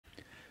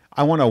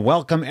I want to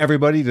welcome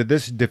everybody to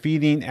this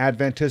Defeating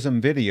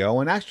Adventism video.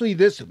 And actually,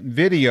 this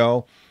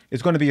video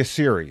is going to be a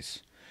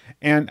series.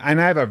 And I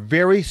have a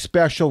very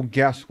special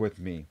guest with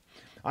me.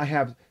 I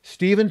have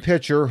Steve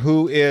Picther,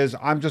 who is,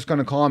 I'm just going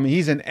to call him,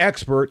 he's an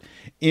expert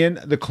in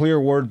the Clear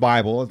Word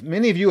Bible.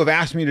 Many of you have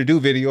asked me to do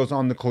videos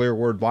on the Clear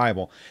Word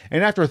Bible.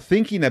 And after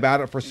thinking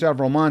about it for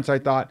several months, I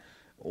thought,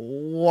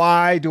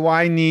 why do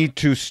I need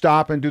to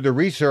stop and do the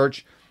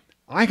research?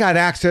 I got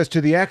access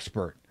to the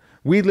expert.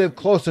 We live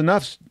close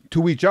enough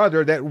to each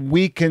other that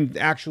we can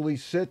actually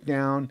sit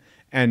down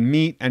and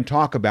meet and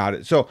talk about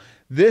it. So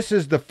this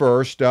is the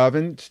first of,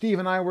 and Steve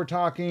and I were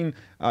talking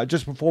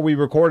just before we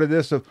recorded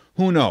this, of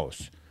who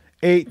knows,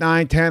 8,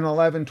 9, 10,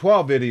 11,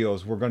 12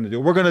 videos we're going to do.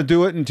 We're going to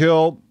do it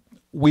until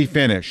we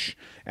finish,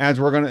 as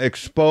we're going to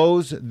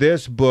expose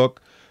this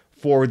book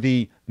for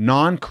the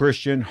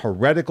non-Christian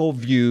heretical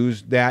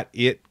views that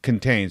it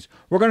contains.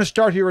 We're going to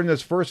start here in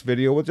this first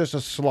video with just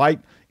a slight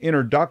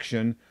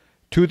introduction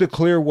to the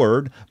Clear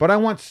Word, but I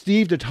want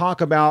Steve to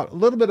talk about a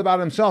little bit about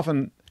himself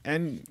and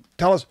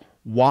tell us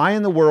why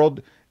in the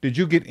world did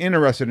you get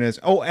interested in this.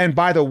 Oh, and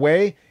by the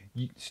way,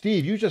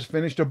 Steve, you just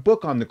finished a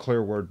book on the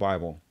Clear Word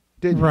Bible,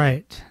 didn't you?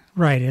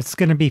 Right. It's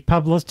going to be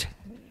published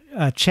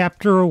a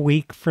chapter a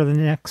week for the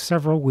next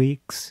several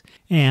weeks,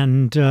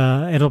 and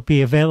it'll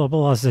be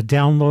available as a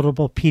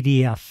downloadable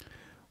PDF.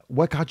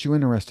 What got you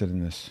interested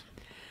in this?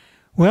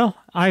 Well,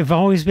 I've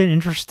always been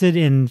interested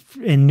in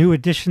new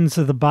editions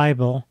of the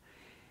Bible,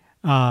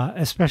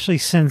 especially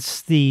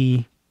since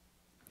the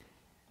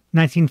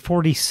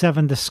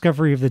 1947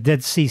 discovery of the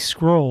Dead Sea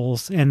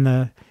Scrolls and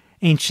the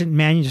ancient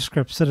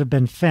manuscripts that have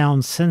been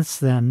found since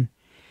then.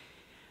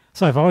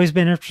 So I've always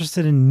been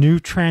interested in new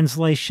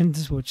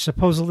translations, which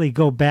supposedly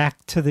go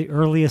back to the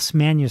earliest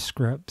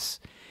manuscripts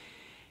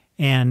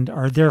and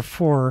are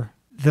therefore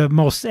the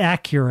most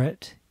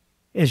accurate.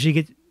 As you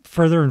get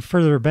further and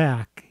further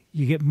back,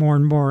 you get more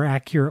and more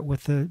accurate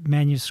with the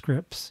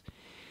manuscripts.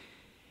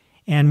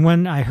 And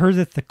when I heard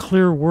that the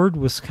Clear Word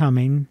was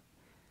coming,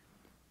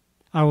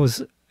 I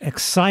was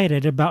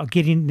excited about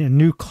getting a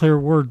new Clear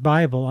Word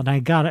Bible, and I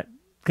got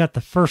the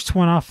first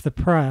one off the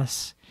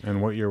press. And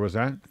what year was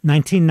that?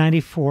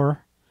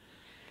 1994.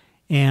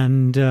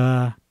 And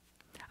I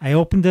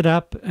opened it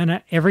up,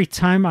 and every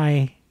time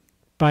I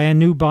buy a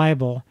new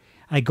Bible,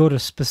 I go to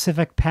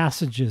specific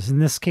passages. In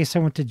this case, I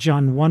went to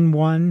John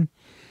 1:1,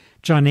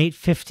 John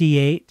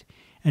 8:58,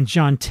 and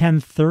John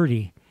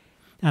 10:30.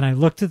 And I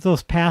looked at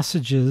those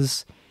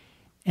passages,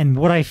 and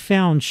what I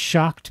found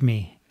shocked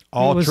me.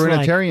 All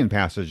Trinitarian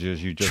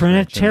passages you just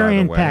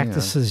Trinitarian mentioned, by the way.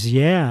 practices,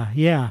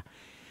 yeah.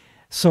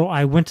 So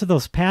I went to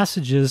those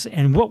passages,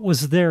 and what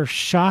was there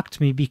shocked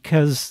me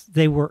because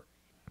they were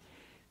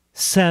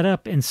set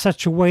up in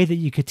such a way that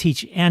you could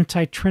teach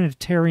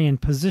anti-Trinitarian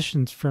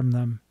positions from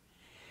them.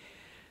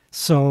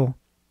 So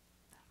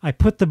I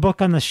put the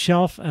book on the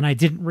shelf, and I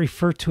didn't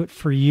refer to it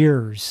for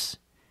years.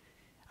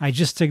 I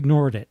just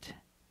ignored it.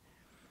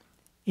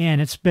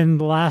 And it's been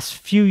the last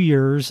few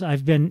years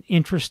I've been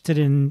interested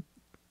in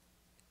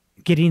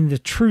getting the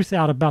truth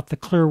out about the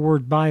Clear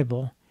Word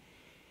Bible.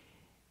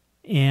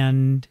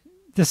 And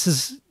this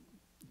is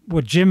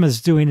what Jim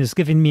is doing, is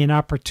giving me an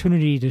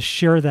opportunity to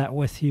share that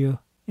with you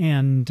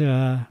and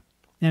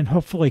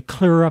hopefully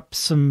clear up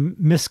some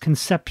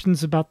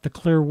misconceptions about the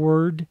Clear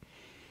Word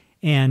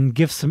and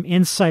give some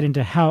insight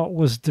into how it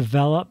was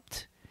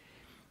developed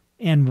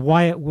and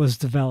why it was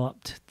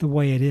developed the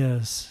way it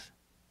is.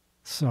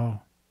 So,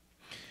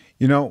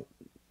 you know,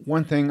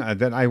 one thing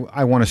that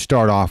I want to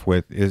start off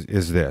with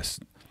is this.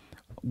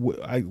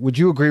 Would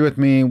you agree with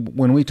me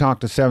when we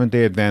talk to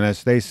Seventh-day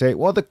Adventists, they say,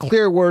 well, the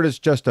Clear Word is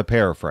just a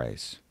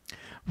paraphrase.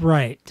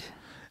 Right.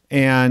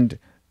 And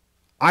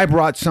I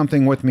brought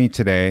something with me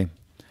today,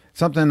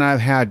 something I've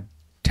had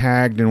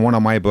tagged in one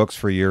of my books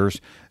for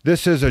years.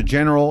 This is a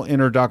general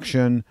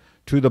introduction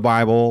to the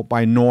Bible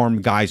by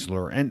Norm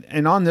Geisler.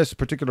 And on this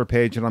particular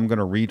page that I'm going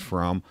to read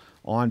from,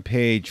 on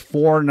page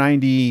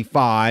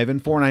 495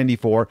 and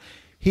 494,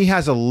 he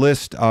has a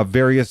list of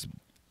various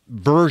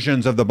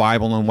versions of the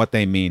Bible and what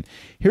they mean.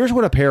 Here's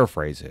what a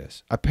paraphrase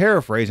is. A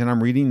paraphrase, and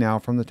I'm reading now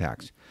from the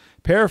text.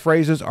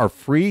 Paraphrases are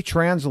free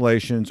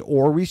translations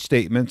or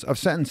restatements of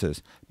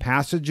sentences,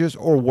 passages,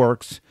 or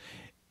works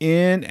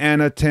in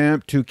an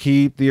attempt to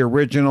keep the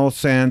original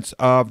sense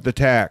of the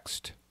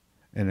text.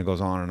 And it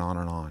goes on and on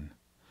and on.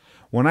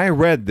 When I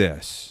read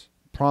this,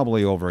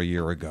 probably over a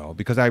year ago,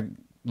 because I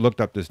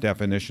looked up this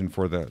definition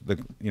for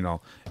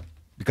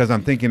because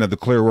I'm thinking of the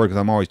Clear Word, because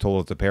I'm always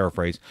told it's a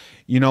paraphrase.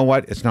 You know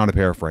what? It's not a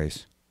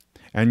paraphrase.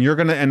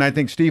 And I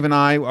think Steve and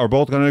I are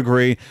both going to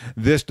agree,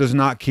 this does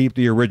not keep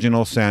the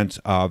original sense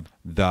of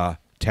the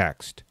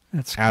text.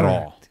 That's at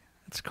correct. all.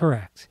 That's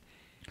correct.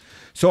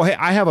 So hey,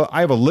 I have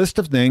a list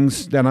of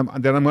things that I'm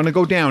going to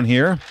go down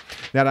here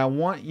that I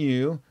want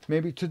you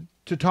maybe to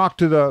talk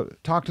to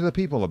the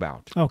people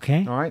about.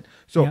 Okay. All right.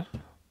 So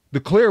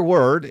the Clear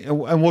Word, and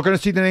we're going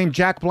to see the name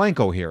Jack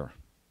Blanco here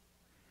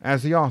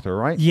as the author,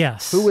 right?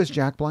 Yes. Who is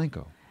Jack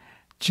Blanco?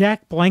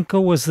 Jack Blanco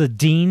was the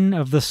dean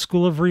of the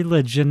School of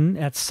Religion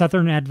at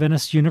Southern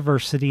Adventist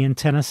University in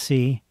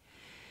Tennessee,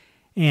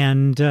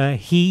 And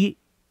he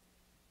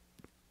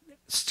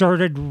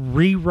started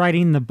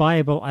rewriting the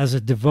Bible as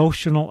a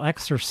devotional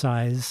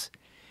exercise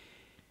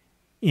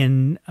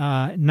in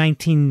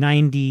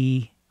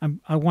 1990,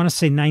 I want to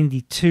say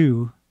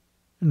 92,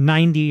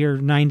 90 or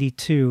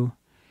 92,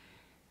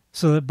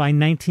 so that by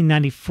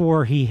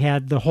 1994 he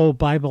had the whole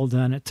Bible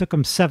done. It took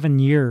him 7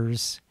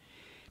 years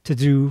to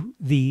do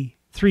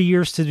 3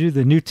 years to do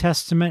the New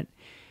Testament,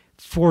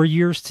 4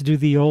 years to do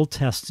the Old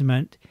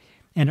Testament,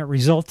 and it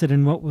resulted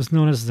in what was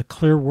known as the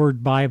Clear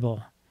Word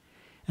Bible,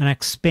 an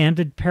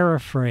expanded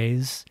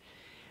paraphrase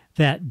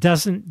that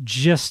doesn't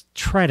just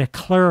try to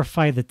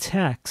clarify the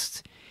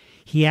text.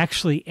 He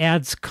actually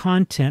adds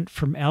content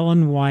from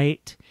Ellen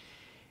White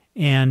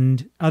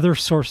and other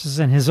sources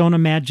and his own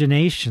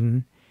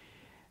imagination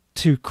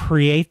to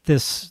create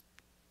this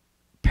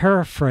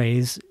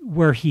paraphrase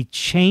where he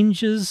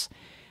changes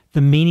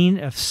the meaning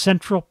of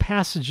central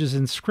passages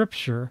in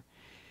Scripture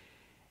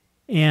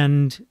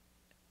and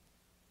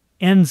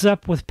ends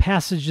up with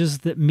passages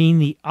that mean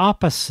the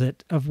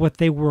opposite of what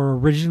they were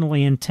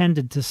originally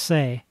intended to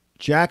say.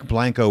 Jack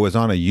Blanco is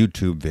on a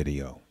YouTube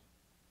video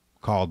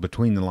called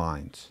Between the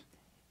Lines.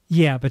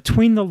 Yeah,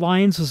 Between the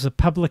Lines was a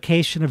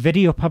publication, a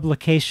video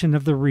publication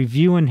of the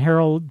Review and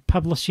Herald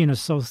Publishing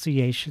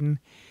Association,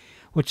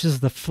 which is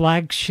the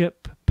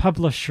flagship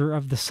publisher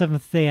of the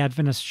Seventh-day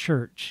Adventist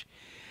Church.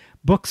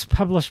 Books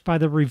published by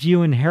the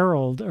Review and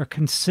Herald are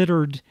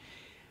considered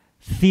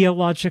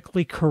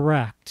theologically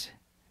correct.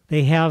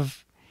 They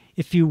have,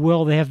 if you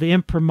will, they have the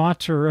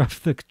imprimatur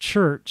of the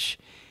church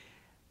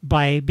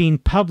by being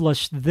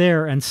published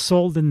there and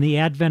sold in the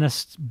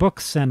Adventist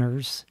book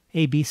centers,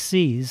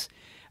 ABCs,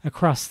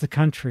 across the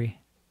country.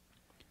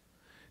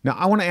 Now,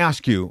 I want to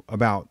ask you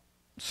about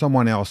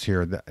someone else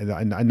here,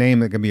 a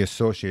name that can be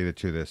associated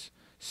to this.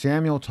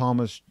 Samuel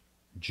Thomas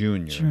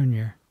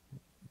Jr.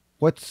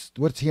 What's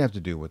he have to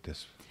do with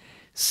this?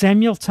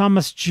 Samuel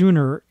Thomas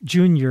Jr.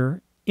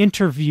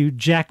 interviewed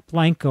Jack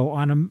Blanco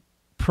on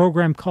a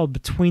program called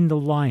Between the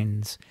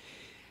Lines.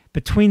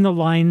 Between the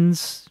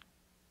Lines,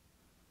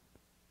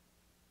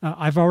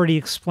 I've already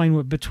explained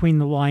what Between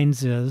the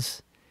Lines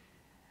is.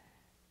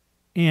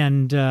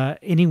 And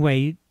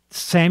anyway,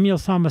 Samuel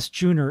Thomas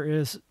Jr.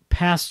 is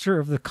pastor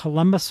of the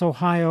Columbus,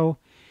 Ohio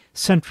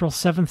Central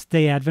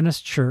Seventh-day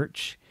Adventist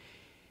Church.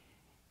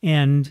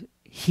 And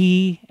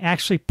he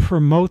actually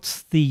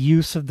promotes the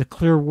use of the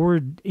clear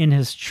word in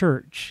his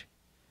church.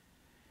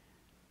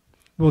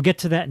 We'll get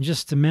to that in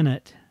just a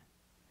minute.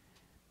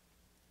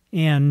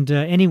 And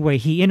anyway,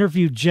 he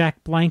interviewed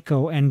Jack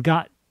Blanco and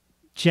got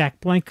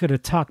Jack Blanco to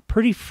talk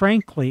pretty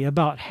frankly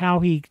about how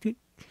he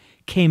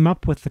came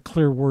up with the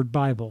Clear Word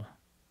Bible.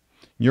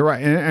 You're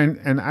right.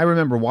 And I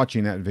remember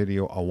watching that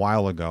video a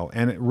while ago,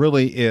 and it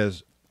really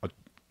is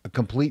a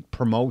complete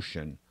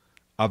promotion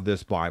of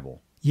this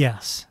Bible.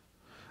 Yes.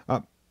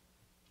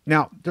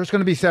 Now, there's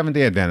going to be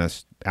Seventh-day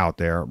Adventists out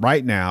there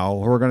right now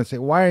who are going to say,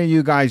 why are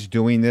you guys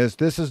doing this?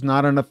 This is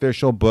not an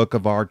official book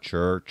of our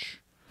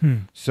church.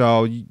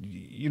 So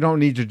you don't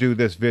need to do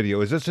this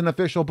video. Is this an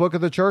official book of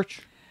the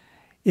church?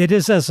 It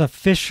is as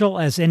official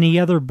as any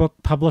other book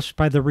published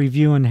by the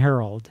Review and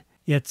Herald.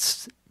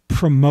 It's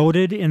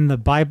promoted in the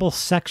Bible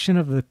section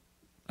of the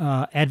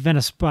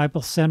Adventist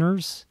Bible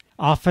Centers,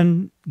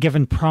 often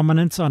given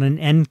prominence on an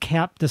end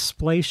cap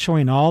display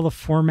showing all the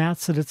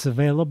formats that it's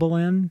available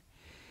in.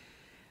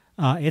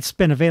 It's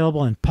been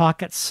available in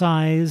pocket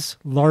size,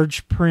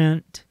 large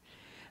print.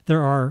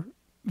 There are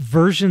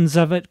versions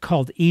of it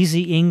called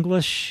Easy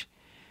English,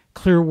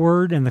 Clear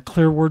Word, and the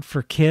Clear Word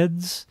for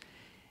Kids.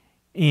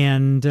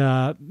 And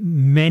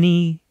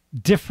many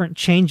different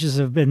changes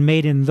have been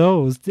made in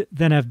those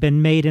than have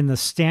been made in the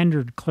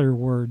standard Clear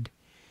Word.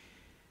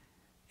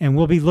 And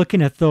we'll be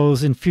looking at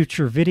those in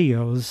future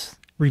videos.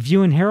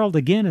 Review and Herald,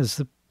 again, is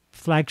the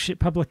flagship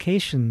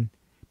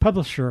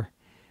publisher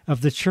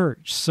of the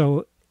church.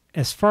 So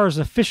as far as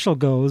official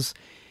goes,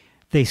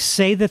 they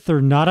say that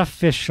they're not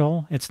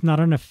official. It's not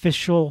an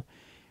official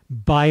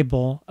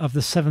Bible of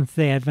the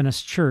Seventh-day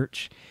Adventist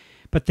Church,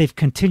 but they've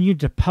continued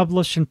to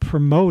publish and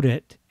promote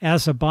it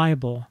as a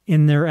Bible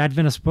in their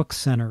Adventist book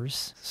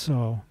centers.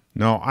 So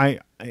no, I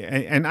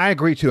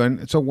agree too.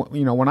 And so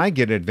when I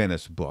get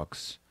Adventist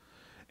books,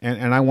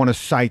 and I want to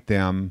cite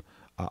them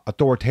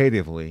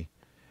authoritatively,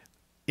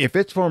 if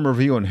it's from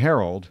Review and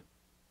Herald,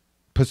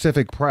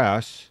 Pacific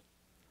Press,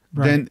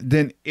 right,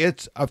 then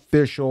it's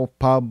official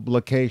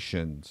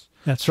publications.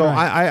 That's so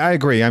right. I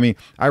agree. I mean,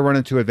 I run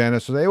into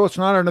Adventists who say, "Oh, it's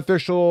not an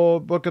official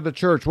book of the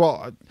church."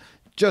 Well,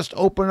 just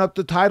open up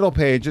the title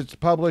page. It's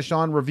published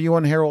on Review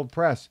and Herald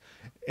Press.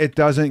 It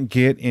doesn't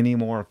get any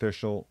more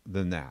official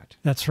than that.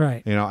 That's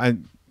right.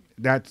 And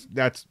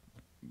that's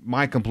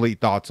my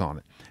complete thoughts on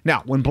it.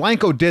 Now, when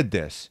Blanco did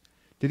this,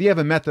 did he have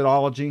a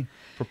methodology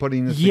for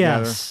putting this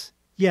together?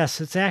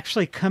 Yes, it's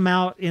actually come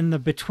out in the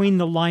Between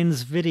the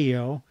Lines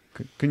video.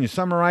 Can you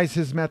summarize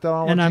his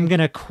methodology? And I'm going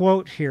to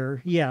quote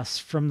here, yes,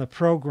 from the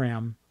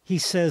program. He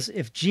says,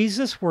 if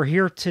Jesus were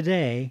here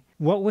today,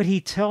 What would he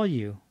tell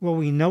you? Well,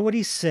 we know what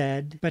he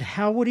said, but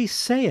how would he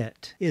say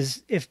it?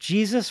 Is if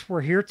Jesus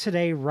were here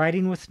today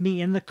riding with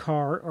me in the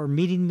car or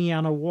meeting me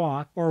on a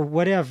walk or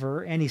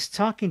whatever, and he's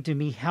talking to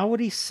me, how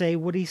would he say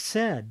what he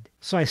said?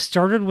 So I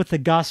started with the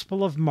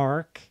Gospel of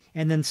Mark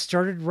and then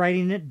started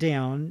writing it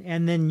down.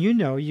 And then,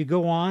 you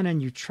go on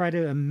and you try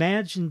to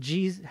imagine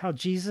how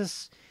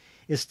Jesus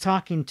is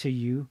talking to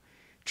you,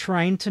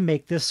 trying to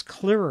make this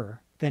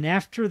clearer.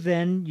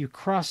 Then you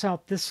cross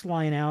out this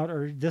line out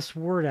or this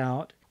word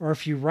out, or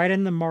if you write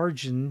in the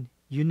margin,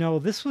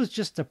 this was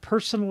just a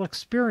personal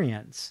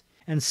experience.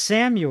 And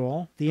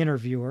Samuel, the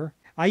interviewer,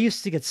 I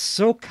used to get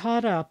so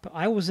caught up,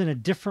 I was in a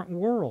different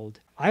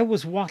world. I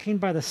was walking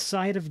by the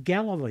side of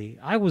Galilee.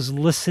 I was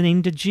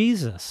listening to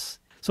Jesus.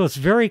 So it's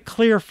very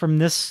clear from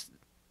this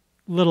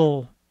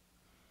little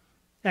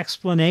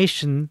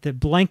explanation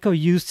that Blanco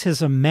used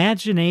his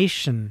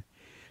imagination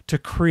to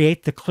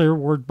create the Clear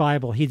Word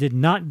Bible. He did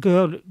not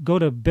go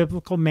to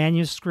biblical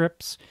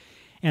manuscripts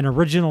and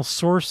original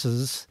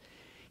sources.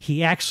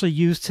 He actually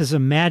used his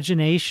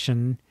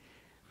imagination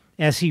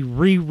as he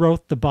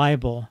rewrote the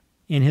Bible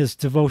in his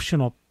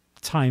devotional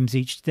times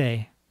each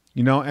day.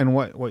 And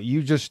what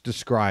you just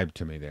described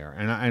to me there,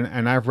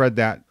 and I've read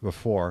that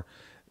before,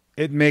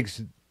 it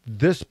makes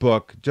this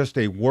book just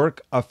a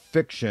work of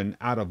fiction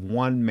out of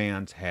one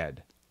man's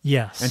head.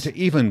 Yes. And to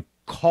even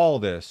call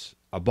this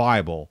a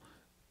Bible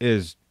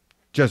is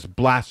just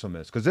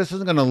blasphemous, because this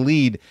isn't going to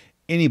lead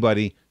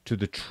anybody to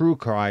the true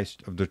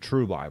Christ of the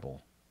true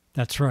Bible.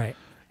 That's right.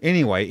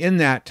 Anyway, in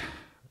that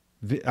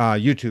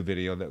YouTube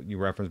video that you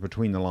referenced,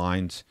 Between the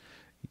Lines,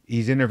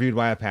 he's interviewed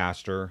by a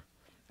pastor,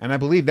 and I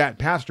believe that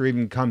pastor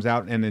even comes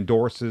out and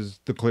endorses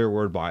the Clear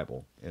Word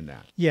Bible in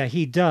that. Yeah,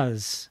 he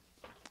does.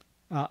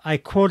 I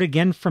quote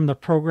again from the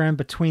program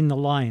Between the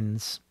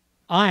Lines.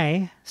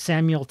 I,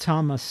 Samuel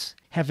Thomas,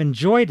 have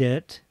enjoyed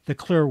it, the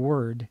Clear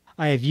Word.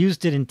 I have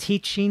used it in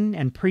teaching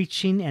and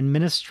preaching and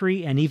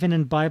ministry and even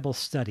in Bible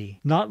study.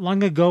 Not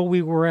long ago,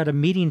 we were at a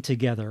meeting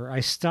together.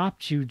 I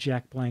stopped you,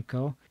 Jack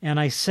Blanco, and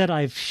I said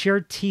I've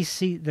shared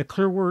the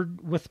Clear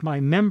Word with my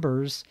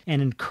members and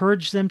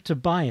encouraged them to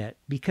buy it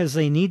because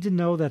they need to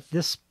know that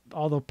this,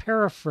 although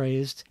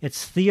paraphrased,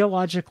 it's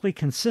theologically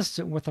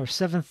consistent with our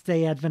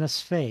Seventh-day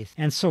Adventist faith.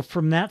 And so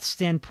from that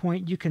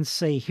standpoint, you can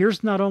say,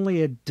 here's not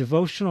only a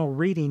devotional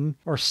reading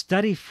or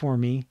study for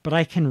me, but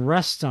I can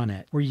rest on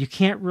it, where you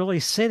can't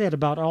really say that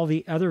about all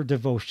the other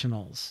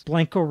devotionals.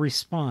 Blanco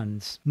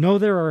responds, no,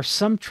 there are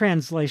some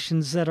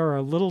translations that are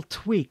a little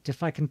tweaked,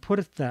 if I can put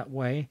it that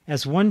way,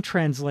 as one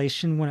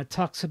translation when it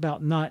talks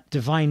about not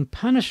divine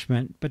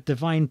punishment, but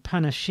divine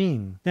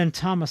punishing. Then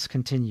Thomas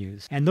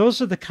continues, and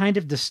those are the kind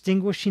of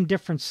distinguishing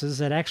differences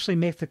that actually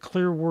make the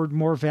Clear Word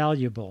more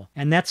valuable.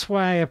 And that's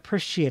why I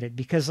appreciate it,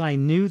 because I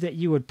knew that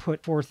you would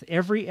put forth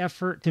every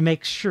effort to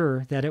make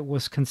sure that it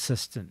was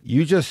consistent.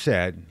 You just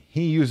said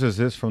he uses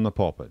this from the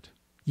pulpit.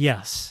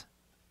 Yes.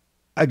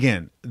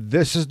 Again,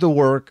 this is the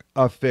work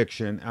of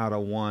fiction out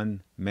of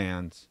one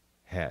man's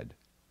head.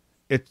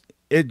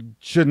 It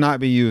should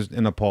not be used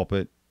in a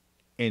pulpit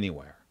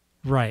anywhere.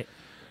 Right.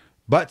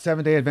 But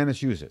Seventh-day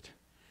Adventists use it.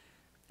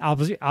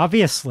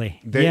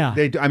 Obviously,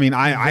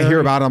 I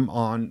hear about them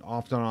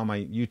often on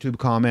my YouTube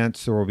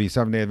comments. There will be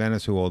Seventh-day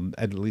Adventists who will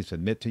at least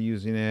admit to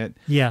using it.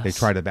 Yes. They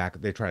try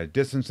to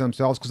distance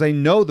themselves because they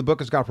know the book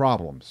has got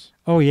problems.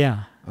 Oh,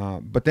 yeah.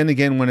 But then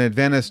again, when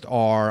Adventists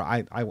are,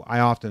 I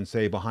often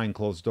say, behind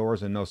closed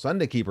doors and no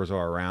Sunday keepers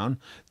are around,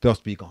 they'll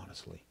speak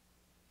honestly.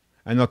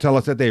 And they'll tell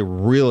us that they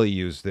really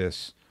use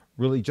this,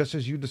 really just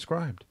as you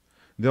described.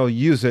 They'll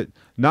use it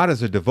not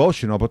as a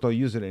devotional, but they'll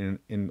use it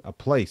in a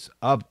place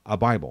of a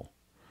Bible.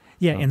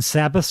 Yeah, in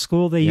Sabbath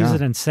school, they use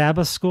it in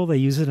Sabbath school. They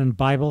use it in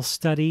Bible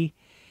study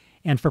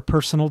and for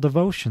personal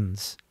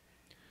devotions.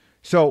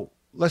 So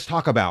let's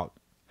talk about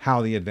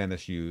how the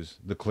Adventists use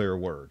the Clear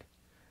Word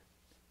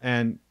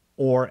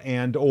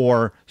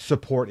or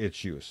support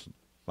its use,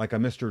 like a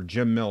Mr.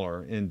 Jim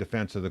Miller in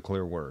defense of the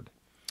Clear Word.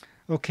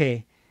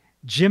 Okay,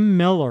 Jim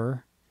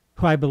Miller,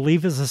 who I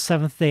believe is a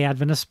Seventh-day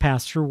Adventist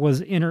pastor,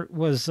 was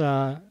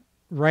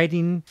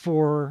writing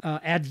for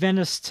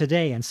Adventists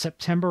Today in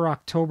September,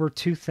 October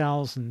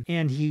 2000.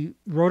 And he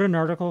wrote an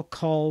article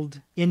called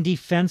In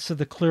Defense of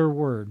the Clear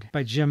Word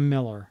by Jim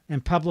Miller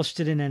and published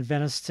it in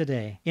Adventists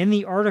Today. In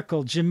the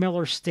article, Jim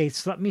Miller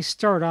states, let me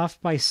start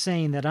off by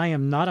saying that I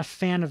am not a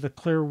fan of the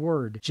Clear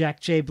Word, Jack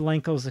J.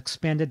 Blanco's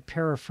expanded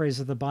paraphrase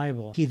of the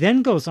Bible. He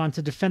then goes on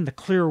to defend the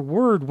Clear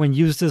Word when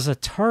used as a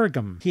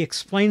targum. He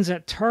explains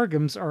that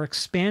targums are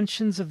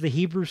expansions of the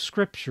Hebrew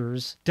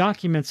Scriptures,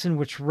 documents in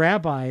which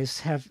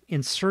rabbis have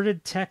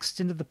inserted text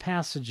into the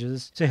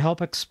passages to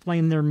help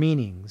explain their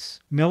meanings.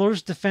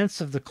 Miller's defense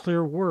of the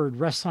Clear Word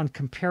rests on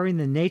comparing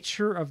the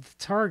nature of the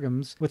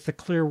targums with the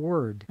Clear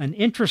Word, an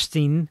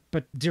interesting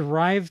but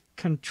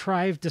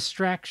contrived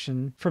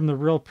distraction from the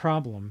real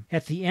problem.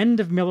 At the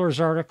end of Miller's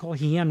article,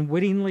 he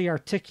unwittingly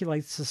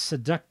articulates the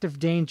seductive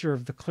danger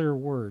of the Clear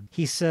Word.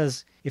 He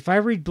says, If I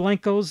read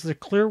Blanco's The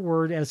Clear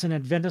Word as an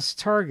Adventist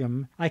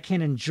Targum, I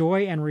can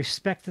enjoy and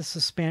respect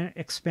this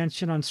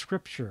expansion on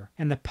Scripture,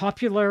 and the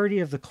popularity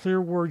of the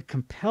Clear Word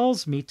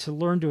compels me to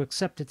learn to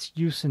accept its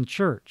use in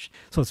church.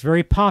 So it's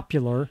very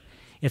popular,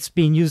 it's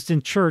being used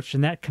in church,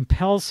 and that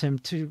compels him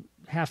to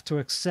have to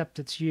accept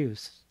its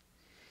use.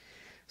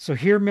 So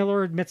here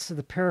Miller admits that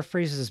the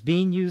paraphrase is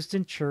being used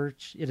in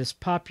church, it is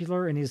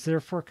popular, and he is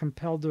therefore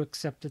compelled to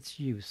accept its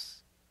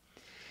use.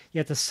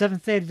 Yet the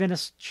Seventh-day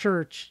Adventist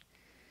Church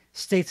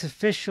states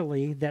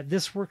officially that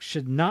this work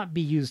should not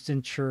be used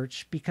in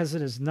church because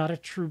it is not a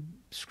true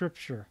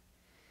scripture.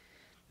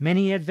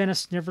 Many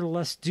Adventists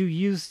nevertheless do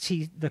use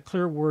the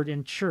clear word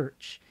in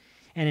church,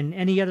 and in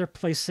any other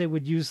place they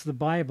would use the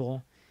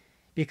Bible,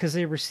 because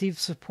they receive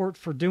support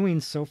for doing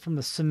so from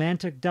the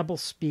semantic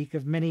doublespeak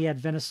of many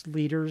Adventist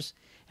leaders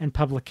and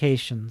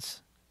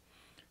publications.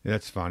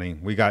 That's funny.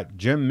 We got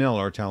Jim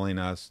Miller telling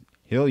us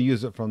he'll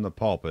use it from the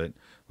pulpit,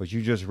 but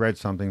you just read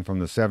something from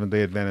the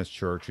Seventh-day Adventist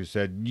Church who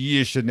said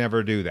you should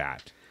never do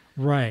that.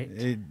 Right.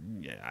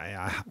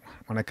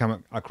 When I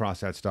come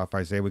across that stuff,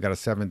 I say we got a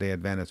Seventh-day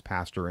Adventist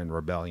pastor in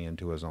rebellion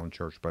to his own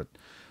church, but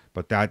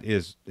that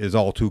is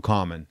all too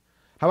common.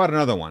 How about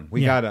another one?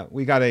 We got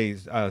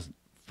a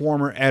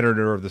former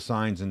editor of the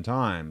Signs and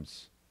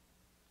Times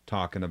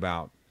talking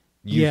about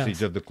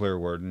usage of the clear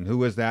word, and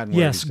who is that? And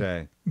what did he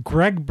say?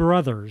 Greg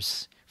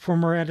Brothers,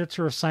 former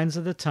editor of Signs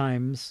of the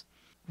Times,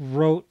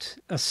 wrote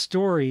a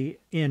story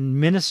in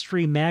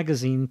Ministry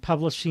magazine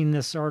publishing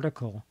this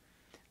article.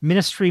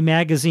 Ministry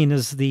magazine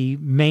is the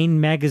main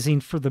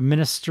magazine for the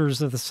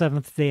ministers of the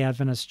Seventh-day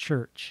Adventist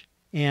Church.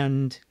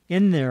 And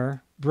in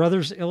there,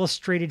 Brothers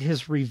illustrated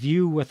his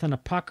review with an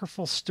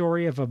apocryphal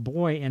story of a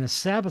boy in a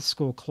Sabbath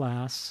school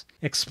class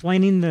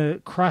explaining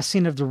the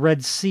crossing of the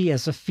Red Sea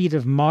as a feat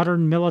of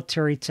modern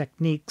military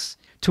techniques,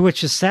 to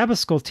which his Sabbath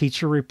school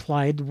teacher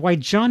replied, "Why,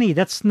 Johnny,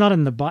 that's not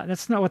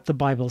what the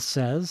Bible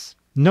says."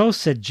 "No,"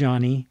 said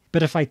Johnny,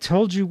 "but if I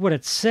told you what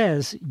it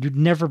says, you'd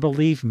never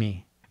believe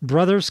me."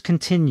 Brothers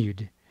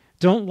continued,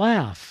 "Don't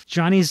laugh.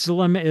 Johnny's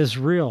dilemma is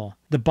real.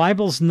 The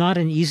Bible's not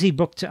an easy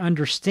book to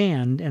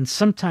understand, and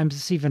sometimes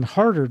it's even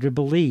harder to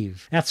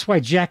believe. That's why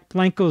Jack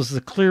Blanco's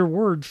The Clear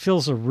Word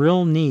fills a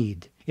real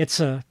need.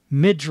 It's a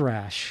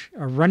midrash,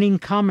 a running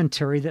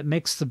commentary that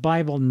makes the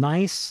Bible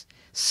nice,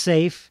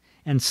 safe,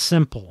 and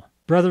simple."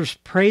 Brothers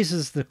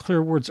praises the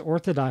Clear Word's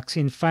orthodoxy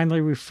and finally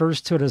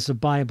refers to it as a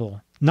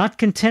Bible. Not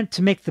content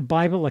to make the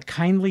Bible a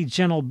kindly,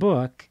 gentle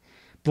book,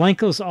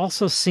 Blanco's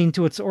also seen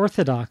to its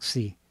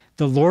orthodoxy.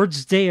 The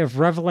Lord's Day of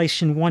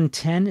Revelation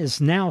 1:10 is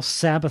now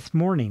Sabbath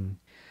morning.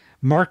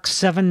 Mark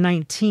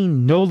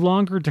 7:19 no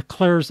longer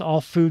declares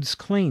all foods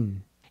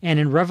clean. And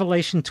in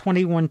Revelation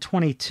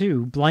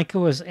 21:22,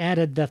 Blanco has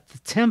added that the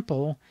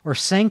temple or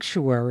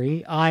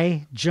sanctuary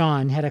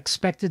John, had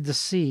expected to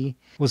see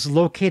was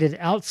located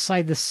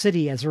outside the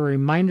city as a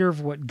reminder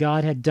of what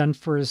God had done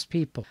for his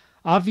people.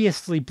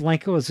 Obviously,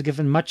 Blanco has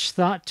given much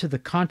thought to the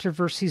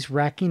controversies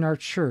racking our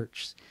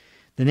church,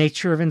 the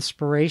nature of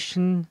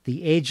inspiration,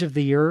 the age of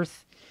the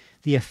earth,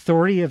 the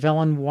authority of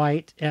Ellen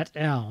White et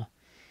al.,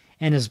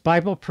 and his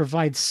Bible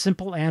provides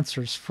simple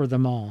answers for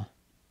them all.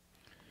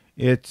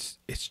 It's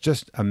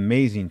just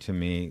amazing to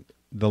me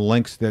the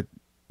lengths that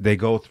they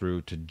go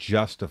through to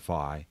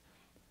justify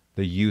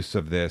the use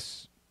of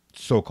this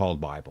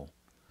so-called Bible.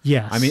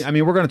 Yes. I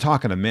mean, we're going to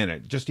talk in a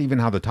minute, just even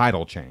how the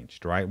title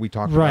changed, right? We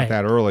talked about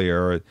that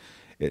earlier.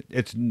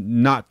 It's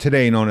not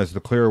today known as the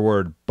Clear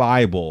Word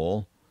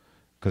Bible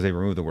because they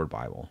removed the word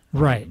Bible.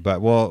 Right.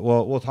 But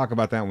we'll talk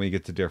about that when we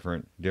get to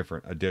different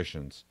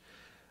editions.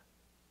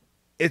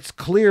 It's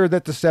clear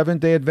that the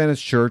Seventh-day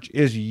Adventist Church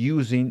is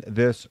using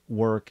this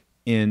work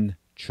in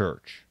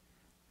church.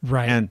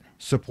 Right. And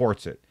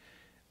supports it.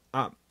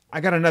 I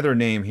got another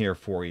name here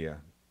for you.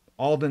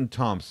 Alden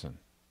Thompson.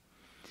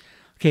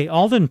 Okay,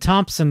 Alden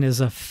Thompson is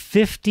a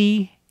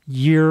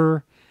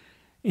 50-year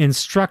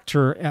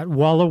instructor at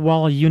Walla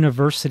Walla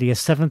University, a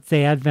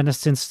Seventh-day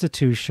Adventist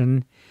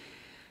institution,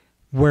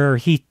 where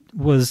he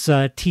was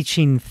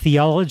teaching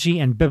theology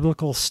and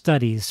biblical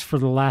studies for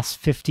the last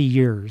 50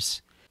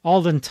 years.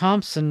 Alden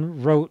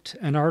Thompson wrote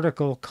an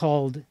article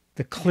called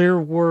The Clear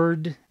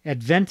Word,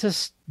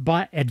 Adventist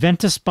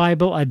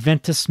Bible,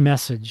 Adventist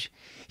Message.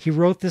 He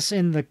wrote this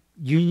in the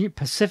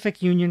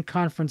Pacific Union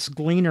Conference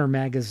Gleaner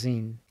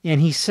magazine.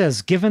 And he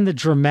says, given the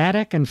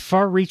dramatic and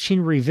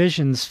far-reaching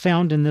revisions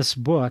found in this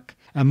book,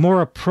 a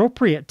more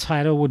appropriate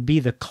title would be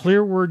The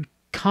Clear Word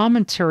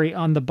Commentary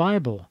on the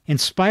Bible. In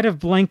spite of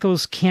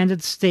Blanco's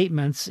candid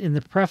statements in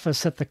the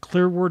preface that the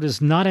Clear Word is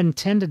not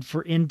intended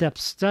for in-depth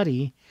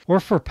study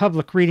or for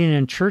public reading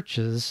in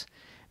churches,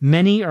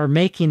 many are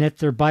making it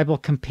their Bible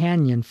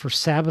companion for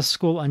Sabbath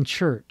school and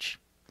church.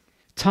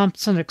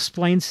 Thompson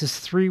explains his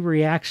three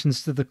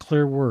reactions to the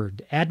Clear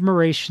Word: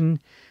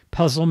 admiration,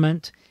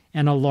 puzzlement,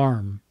 and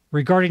alarm.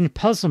 Regarding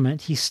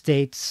puzzlement, he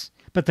states,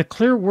 "But the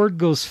Clear Word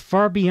goes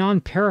far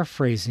beyond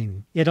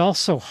paraphrasing. It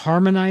also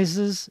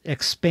harmonizes,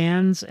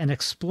 expands, and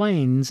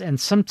explains, and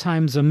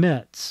sometimes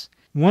omits.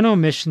 One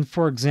omission,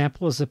 for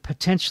example, is a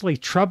potentially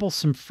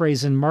troublesome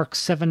phrase in Mark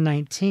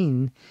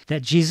 7:19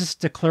 that Jesus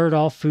declared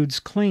all foods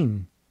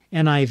clean.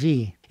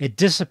 NIV. It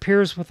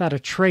disappears without a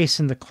trace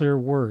in the clear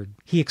word.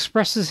 He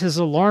expresses his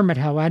alarm at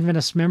how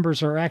Adventist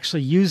members are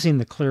actually using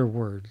the clear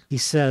word. He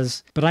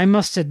says, "But I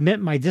must admit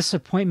my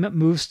disappointment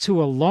moves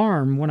to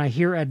alarm when I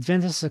hear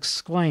Adventists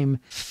exclaim,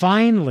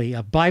 'Finally,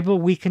 a Bible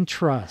we can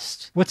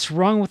trust.' What's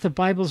wrong with the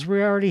Bibles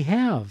we already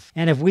have?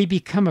 And have we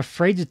become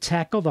afraid to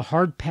tackle the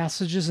hard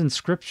passages in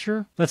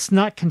Scripture? Let's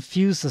not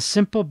confuse the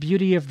simple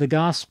beauty of the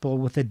gospel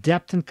with the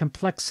depth and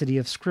complexity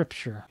of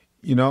Scripture."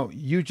 You know,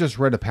 you just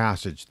read a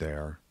passage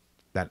there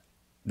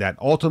that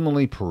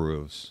ultimately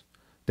proves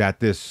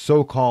that this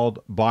so-called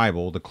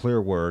Bible, the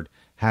clear word,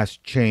 has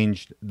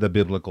changed the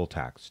biblical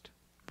text.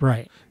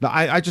 Right. Now,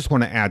 I just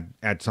want to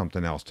add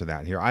something else to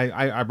that here.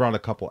 I brought a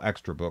couple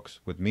extra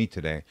books with me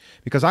today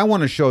because I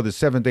want to show that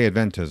Seventh-day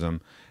Adventism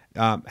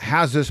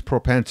has this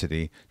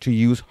propensity to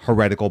use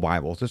heretical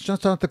Bibles. It's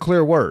just not the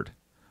clear word.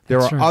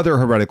 There are other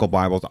heretical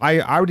Bibles.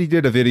 I already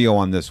did a video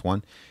on this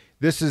one.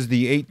 This is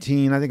the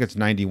 18, I think it's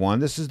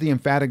 91. This is the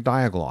emphatic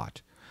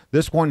diaglot.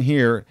 This one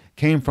here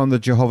came from the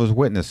Jehovah's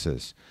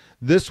Witnesses.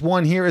 This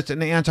one here is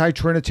an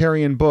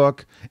anti-Trinitarian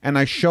book, and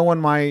I show in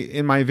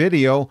my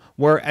video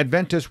where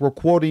Adventists were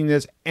quoting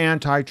this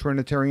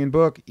anti-Trinitarian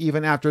book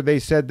even after they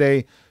said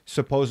they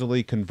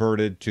supposedly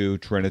converted to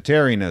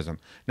Trinitarianism.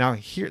 Now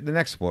here, the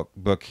next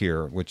book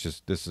here,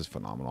 this is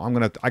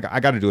phenomenal. I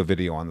got to do a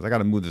video on this. I got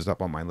to move this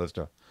up on my list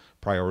of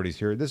priorities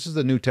here. This is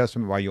the New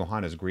Testament by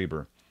Johannes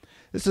Grieber.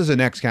 This is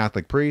an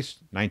ex-Catholic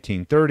priest,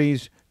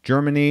 1930s,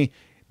 Germany,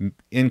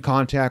 in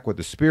contact with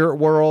the spirit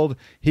world.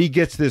 He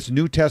gets this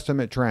New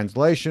Testament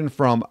translation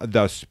from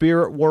the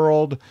spirit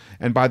world.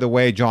 And by the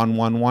way, John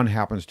 1:1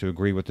 happens to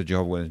agree with the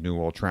Jehovah's Witness New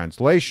World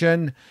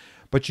Translation.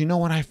 But you know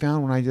what I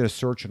found when I did a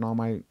search in all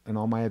my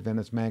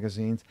Adventist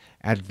magazines?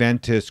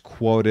 Adventists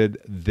quoted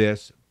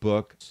this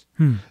book.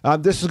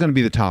 This is going to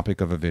be the topic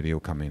of a video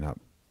coming up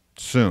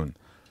soon.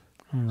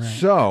 All right.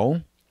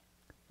 So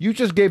you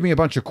just gave me a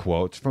bunch of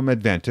quotes from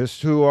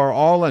Adventists who are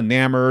all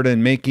enamored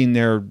and making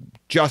their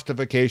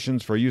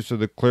justifications for use of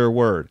the clear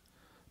word.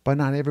 But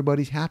not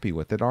everybody's happy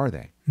with it, are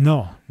they?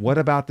 No. What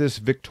about this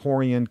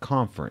Victorian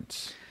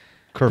conference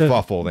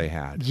kerfuffle they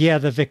had? Yeah,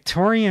 the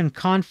Victorian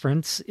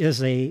conference is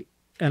an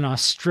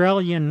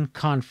Australian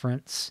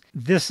conference.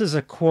 This is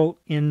a quote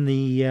in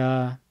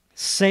the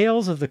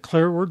sales of the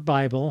Clear Word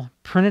Bible,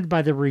 printed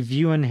by the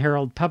Review and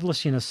Herald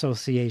Publishing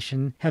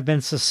Association, have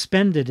been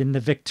suspended in the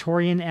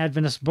Victorian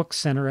Adventist Book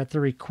Center at the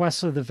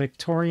request of the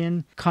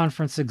Victorian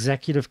Conference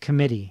Executive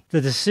Committee.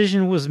 The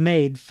decision was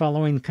made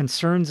following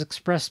concerns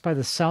expressed by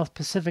the South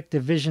Pacific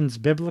Division's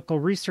Biblical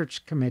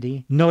Research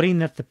Committee, noting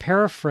that the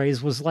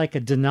paraphrase was like a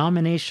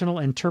denominational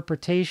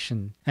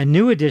interpretation. A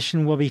new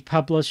edition will be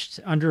published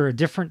under a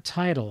different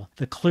title,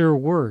 The Clear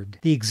Word.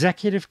 The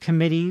Executive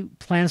Committee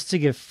plans to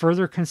give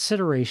further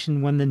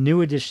consideration when the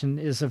new edition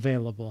is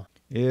available.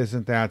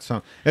 Isn't that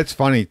something? It's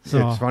funny.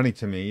 It's funny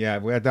to me. Yeah,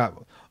 we had that.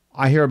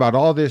 I hear about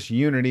all this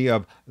unity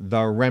of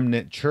the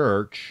remnant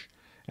church,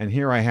 and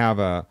here I have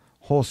a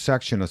whole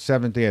section of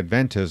Seventh-day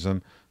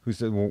Adventism who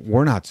said, "Well,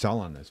 we're not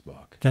selling this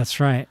book." That's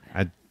right.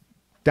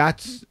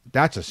 That's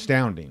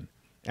astounding.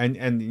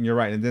 And you're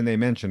right. And then they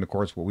mentioned, of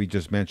course, what we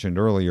just mentioned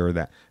earlier,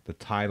 that the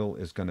title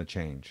is going to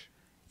change.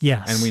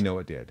 Yes. And we know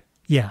it did.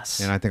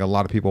 Yes. And I think a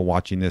lot of people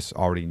watching this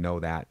already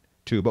know that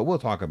too. But we'll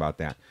talk about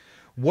that.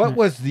 What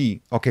was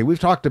okay, we've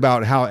talked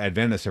about how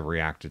Adventists have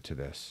reacted to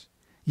this.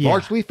 Yeah.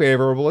 Largely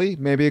favorably,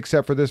 maybe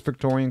except for this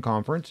Victorian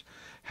conference.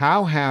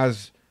 How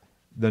has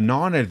the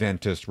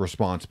non-Adventist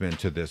response been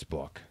to this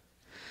book?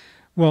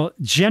 Well,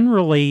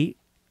 generally,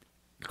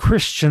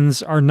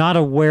 Christians are not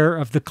aware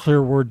of the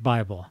Clear Word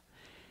Bible.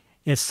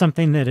 It's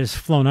something that has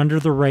flown under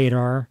the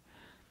radar,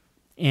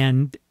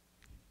 and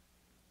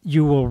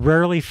you will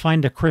rarely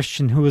find a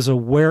Christian who is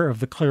aware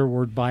of the Clear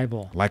Word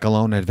Bible. Like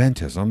alone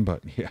Adventism,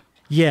 but yeah.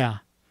 Yeah.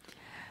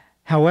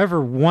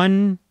 However,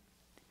 one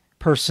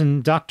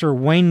person, Dr.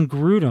 Wayne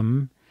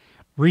Grudem,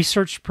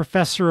 research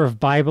professor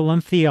of Bible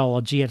and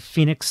theology at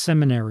Phoenix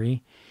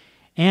Seminary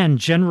and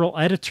general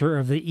editor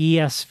of the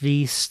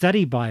ESV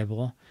Study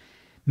Bible,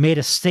 made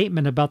a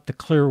statement about the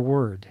Clear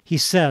Word. He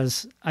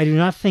says, "I do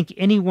not think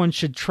anyone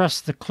should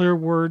trust the Clear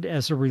Word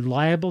as a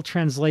reliable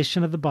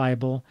translation of the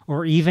Bible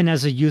or even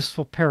as a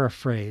useful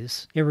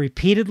paraphrase. It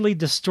repeatedly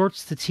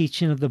distorts the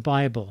teaching of the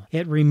Bible.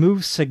 It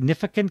removes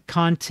significant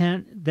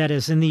content that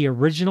is in the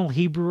original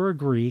Hebrew or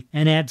Greek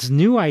and adds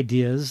new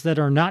ideas that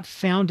are not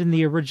found in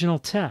the original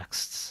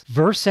texts.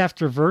 Verse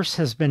after verse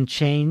has been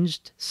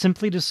changed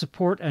simply to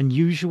support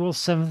unusual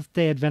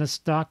Seventh-day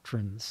Adventist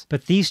doctrines.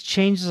 But these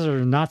changes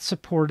are not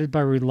supported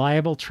by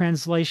reliable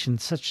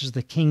translations such as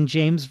the King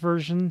James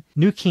Version,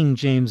 New King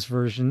James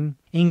Version,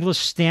 English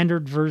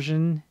Standard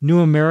Version, New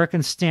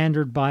American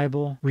Standard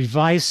Bible,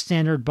 Revised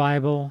Standard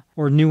Bible,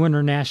 or New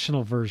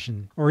International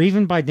Version, or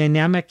even by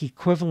dynamic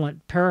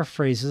equivalent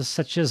paraphrases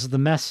such as the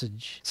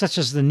Message, such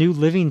as the New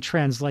Living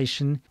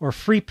Translation, or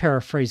free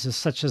paraphrases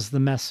such as the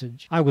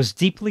Message. I was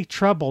deeply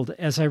troubled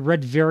as I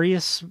read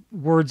various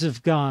words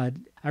of God,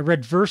 I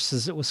read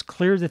verses. It was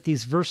clear that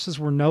these verses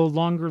were no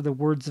longer the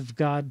words of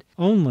God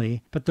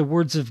only, but the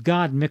words of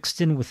God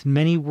mixed in with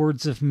many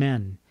words of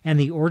men. And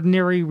the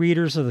ordinary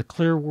readers of the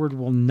clear word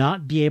will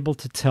not be able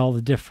to tell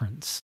the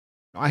difference.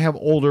 I have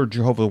older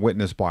Jehovah's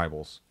Witness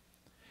Bibles.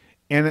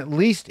 And at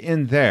least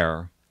in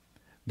there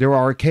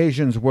are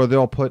occasions where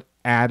they'll put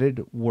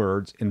added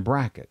words in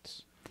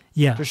brackets.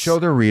 Yes. To show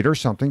the reader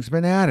something's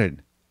been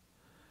added.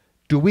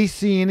 Do we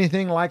see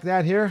anything like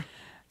that here?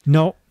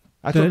 No.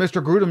 That's what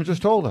Mr. Grudem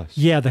just told us.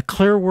 Yeah, the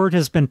clear word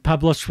has been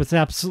published with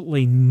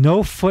absolutely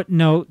no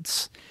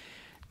footnotes,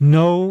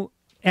 no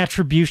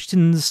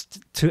attributions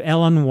to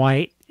Ellen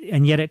White,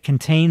 and yet it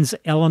contains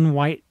Ellen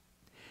White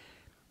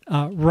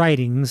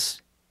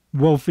writings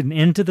woven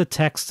into the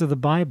text of the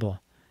Bible.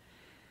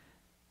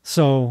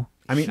 So,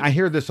 I mean, I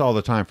hear this all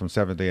the time from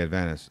Seventh-day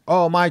Adventists.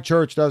 Oh, my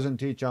church doesn't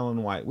teach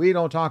Ellen White. We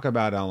don't talk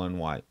about Ellen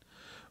White.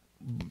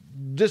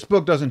 This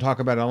book doesn't talk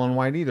about Ellen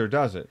White either,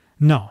 does it?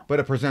 No. But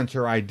it presents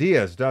her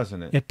ideas,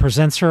 doesn't it? It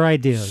presents her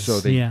ideas. So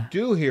they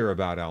do hear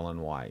about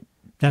Ellen White.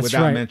 That's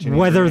right.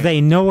 Whether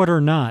they know it or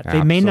not.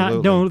 They may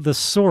not know the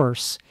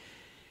source,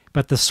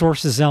 but the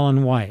source is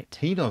Ellen White.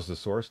 He knows the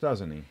source,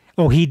 doesn't he?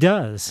 Oh, he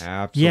does.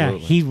 Absolutely.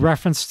 Yeah, he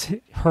referenced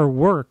her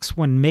works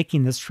when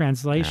making this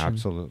translation.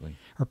 Absolutely.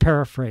 Or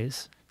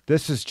paraphrase.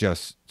 This is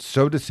just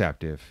so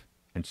deceptive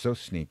and so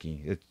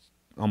sneaky. It's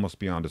almost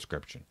beyond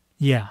description.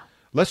 Yeah.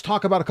 Let's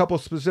talk about a couple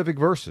of specific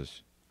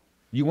verses.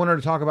 You wanted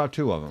to talk about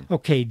two of them.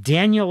 Okay,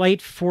 Daniel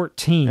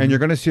 8:14. And you're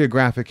going to see a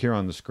graphic here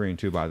on the screen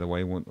too, by the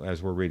way,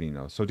 as we're reading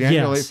those. So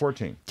Daniel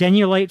 8:14.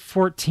 Daniel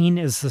 8:14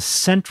 is the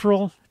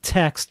central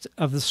text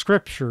of the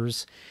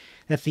Scriptures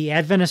that the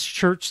Adventist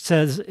Church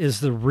says is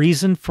the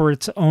reason for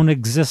its own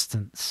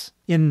existence.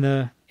 In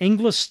the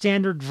English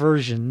Standard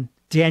Version,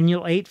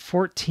 Daniel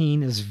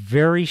 8:14 is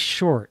very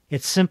short.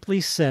 It simply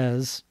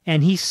says,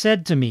 "And he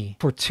said to me,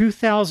 for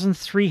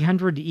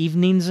 2,300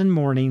 evenings and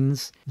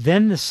mornings,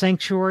 then the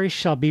sanctuary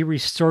shall be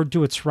restored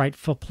to its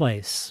rightful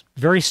place."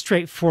 Very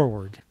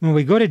straightforward. When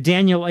we go to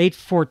Daniel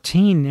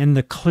 8:14 in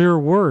the clear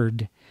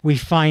word, we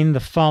find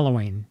the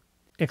following.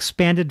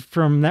 Expanded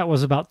from, that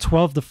was about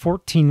 12 to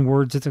 14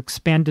 words, it's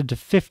expanded to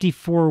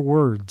 54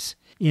 words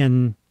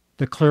in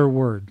the clear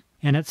word.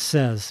 And it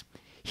says,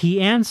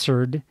 "He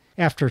answered,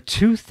 after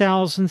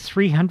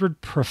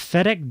 2,300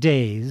 prophetic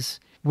days,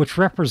 which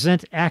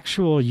represent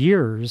actual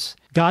years,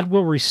 God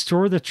will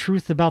restore the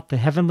truth about the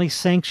heavenly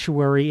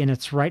sanctuary in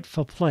its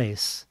rightful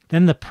place.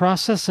 Then the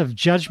process of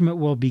judgment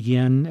will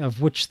begin,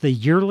 of which the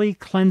yearly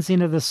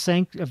cleansing of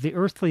the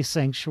earthly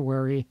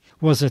sanctuary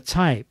was a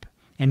type,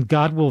 and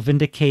God will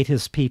vindicate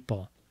his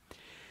people."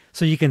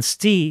 So you can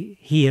see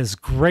he has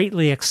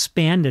greatly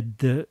expanded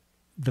the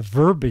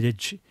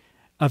verbiage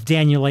of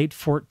Daniel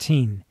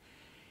 8:14.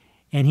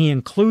 And he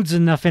includes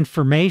enough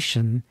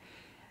information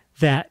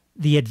that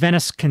the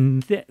Adventists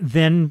can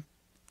then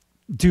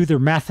do their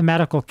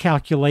mathematical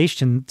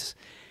calculations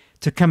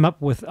to come up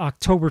with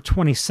October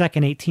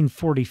 22nd,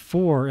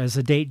 1844 as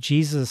the date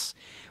Jesus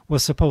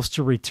was supposed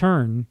to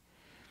return.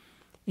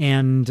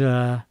 And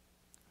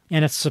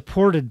it's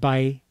supported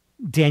by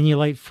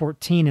Daniel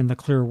 8:14 in the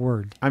clear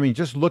word. I mean,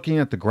 just looking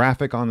at the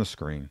graphic on the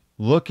screen,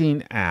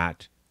 looking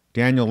at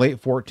Daniel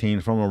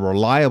 8:14 from a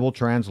reliable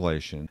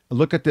translation.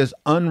 Look at this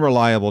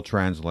unreliable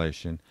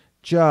translation.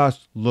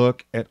 Just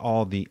look at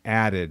all the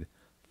added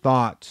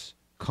thoughts,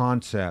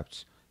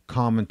 concepts,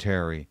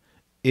 commentary.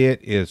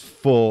 It is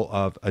full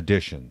of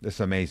addition. It's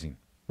amazing.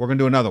 We're going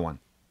to do another one.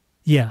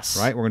 Yes.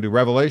 Right? We're going to do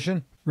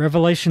Revelation.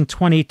 Revelation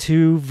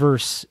 22,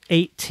 verse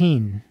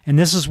 18. And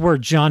this is where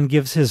John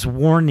gives his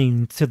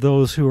warning to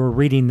those who are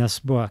reading this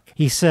book.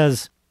 It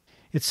says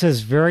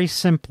very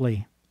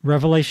simply,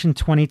 Revelation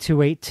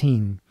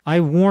 22:18. "I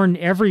warn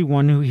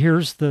everyone who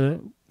hears the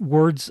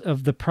words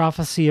of the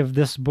prophecy of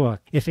this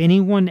book. If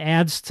anyone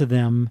adds to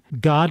them,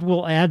 God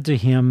will add to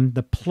him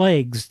the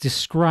plagues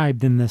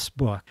described in this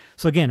book."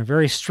 So again, a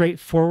very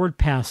straightforward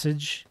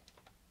passage.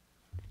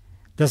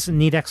 Doesn't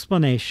need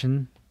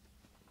explanation.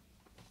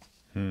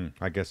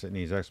 I guess it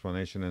needs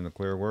explanation in the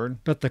clear word.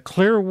 But the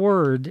clear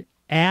word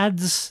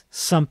adds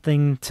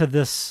something to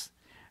this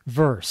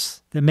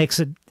verse that makes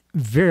it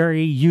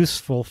very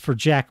useful for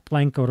Jack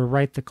Blanco to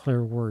write the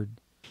clear word.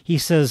 He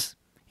says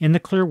in the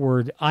clear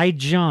word, "I,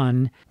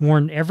 John,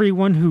 warn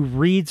everyone who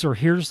reads or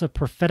hears the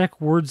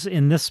prophetic words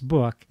in this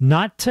book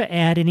not to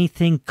add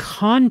anything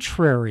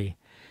contrary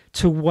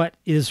to what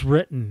is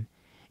written.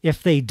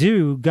 If they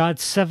do,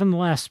 God's 7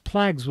 last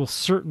plagues will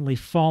certainly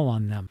fall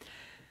on them."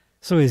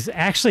 So he's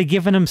actually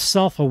given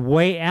himself a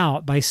way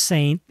out by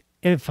saying,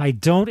 if I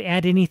don't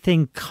add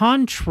anything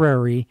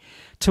contrary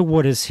to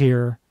what is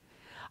here,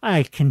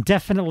 I can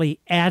definitely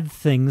add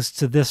things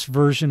to this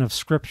version of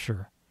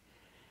Scripture.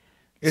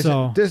 Is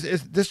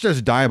this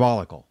just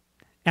diabolical?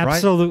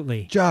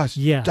 Absolutely. Right? Just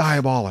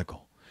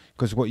diabolical.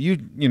 Because what you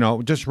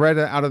just read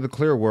out of the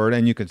clear word,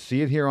 and you could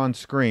see it here on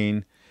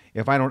screen,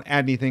 if I don't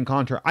add anything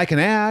contrary, I can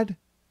add,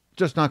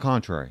 just not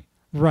contrary.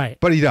 Right.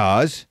 But he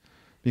does,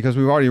 because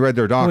we've already read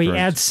their doctrine. Well,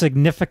 he adds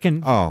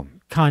significant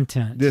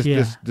content.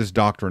 This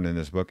doctrine in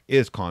this book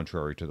is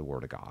contrary to the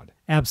Word of God.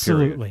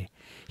 Absolutely. Period.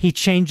 He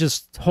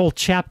changes whole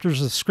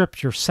chapters of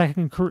Scripture.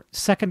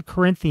 Second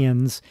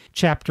Corinthians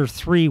chapter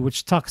 3,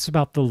 which talks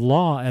about the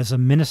law as a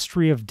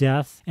ministry of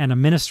death and a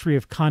ministry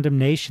of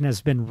condemnation,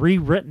 has been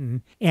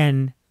rewritten,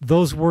 and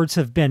those words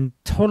have been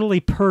totally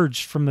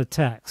purged from the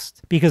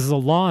text. Because the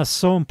law is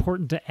so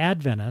important to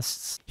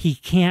Adventists, he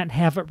can't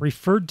have it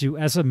referred to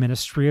as a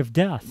ministry of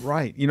death.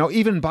 Right. You know,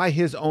 even by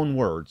his own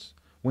words,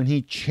 when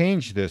he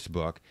changed this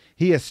book,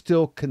 he has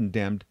still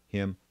condemned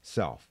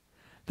himself.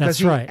 That's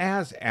because right. He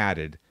has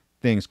added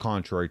things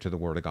contrary to the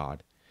Word of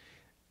God.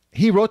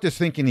 He wrote this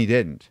thinking he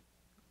didn't,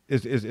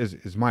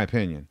 is my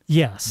opinion.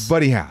 Yes.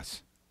 But he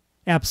has.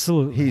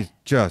 Absolutely. He's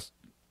just,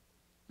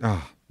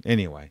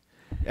 anyway.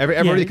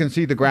 Everybody can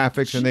see the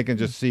graphics and they can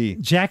just see.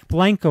 Jack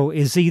Blanco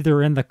is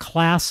either in the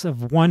class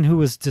of one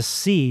who is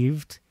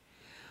deceived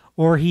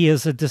or he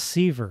is a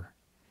deceiver.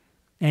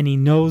 And he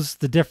knows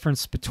the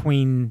difference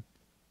between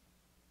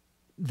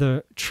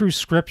the true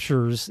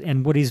scriptures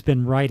and what he's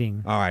been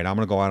writing. All right, I'm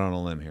going to go out on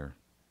a limb here.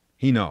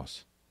 He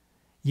knows.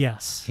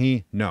 Yes.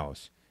 He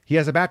knows. He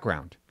has a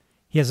background.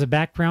 He has a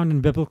background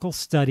in biblical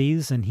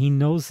studies, and he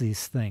knows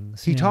these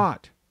things. He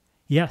taught.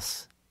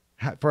 Yes.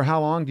 For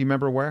how long? Do you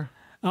remember where?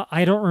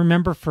 I don't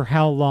remember for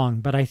how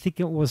long, but I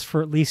think it was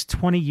for at least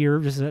 20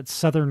 years at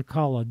Southern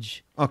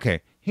College.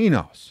 Okay, he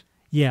knows.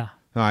 Yeah.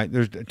 All right,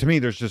 to me,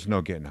 there's just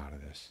no getting out of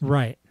this.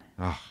 Right.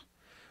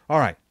 All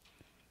right.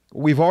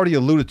 We've already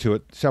alluded to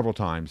it several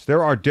times.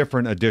 There are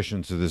different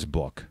editions of this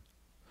book,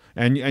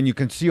 and you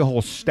can see a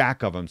whole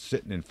stack of them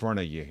sitting in front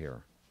of you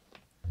here.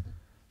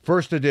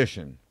 First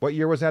edition. What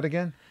year was that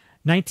again?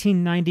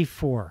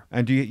 1994.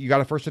 And do you got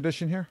a first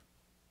edition here?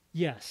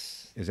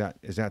 Yes. Is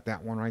that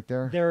one right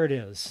there? There it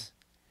is.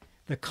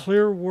 The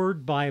Clear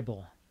Word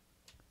Bible.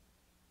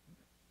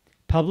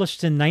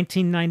 Published in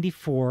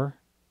 1994.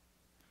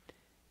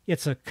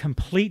 It's a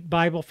complete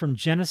Bible from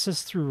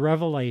Genesis through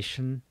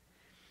Revelation,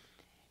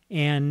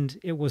 and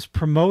it was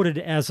promoted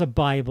as a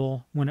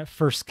Bible when it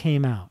first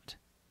came out.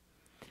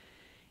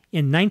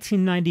 In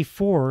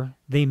 1994,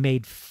 they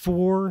made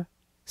 4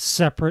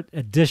 separate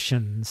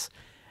editions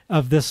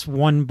of this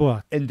one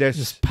book. And it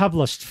was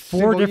published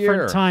 4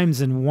 different times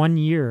in 1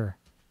 year.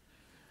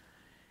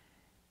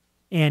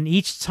 And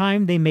each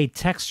time they made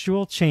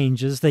textual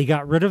changes. They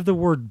got rid of the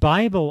word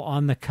Bible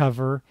on the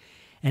cover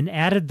and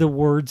added the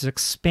words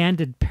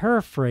expanded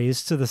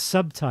paraphrase to the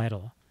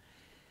subtitle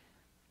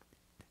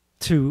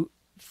to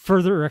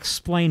further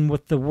explain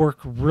what the work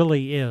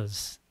really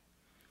is.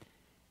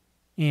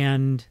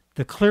 And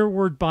the Clear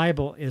Word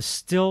Bible is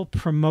still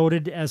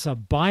promoted as a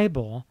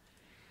Bible,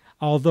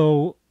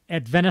 although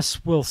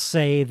Adventists will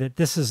say that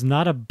this is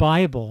not a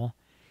Bible.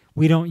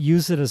 We don't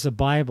use it as a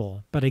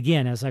Bible. But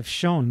again, as I've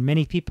shown,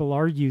 many people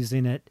are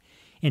using it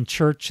in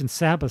church and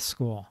Sabbath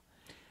school.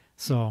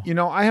 So, you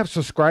know, I have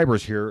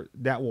subscribers here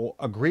that will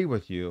agree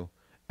with you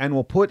and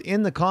will put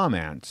in the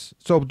comments.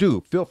 So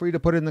feel free to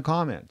put in the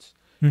comments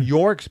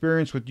your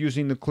experience with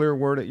using the Clear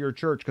Word at your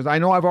church. Because I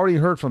know I've already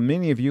heard from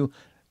many of you,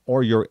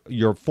 or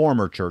your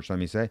former church, let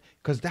me say,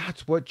 because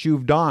that's what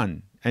you've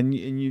done. And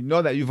you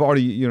know that you've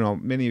already,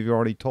 many of you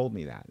already told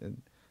me that.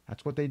 And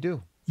that's what they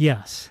do.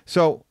 Yes.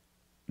 So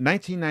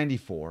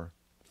 1994,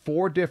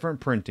 4 different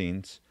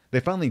printings. They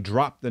finally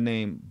dropped the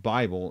name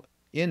Bible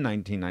in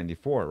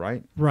 1994,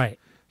 right? Right.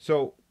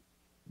 So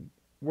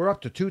we're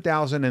up to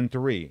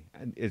 2003.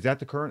 Is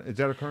that a current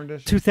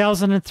edition?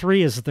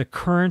 2003 is the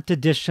current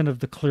edition of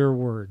the Clear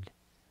Word.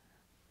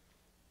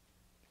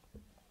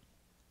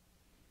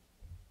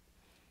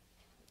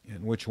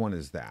 And which one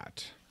is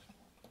that?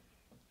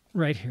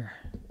 Right here.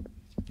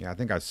 Yeah, I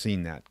think I've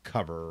seen that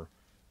cover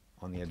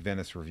on the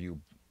Adventist Review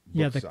book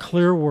Yeah, the site.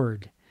 Clear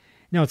Word.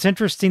 Now, it's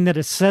interesting that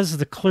it says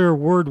the Clear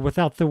Word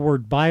without the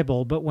word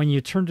Bible, but when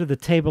you turn to the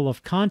table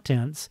of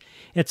contents,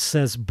 it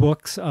says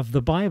books of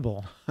the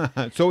Bible.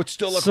 So it's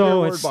still a Clear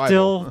Word Bible. So it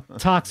still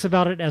talks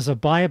about it as a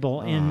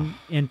Bible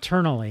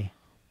internally.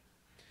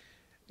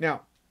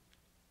 Now,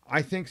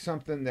 I think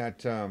something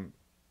that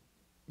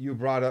you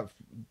brought up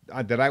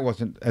that I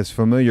wasn't as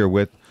familiar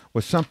with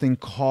was something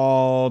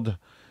called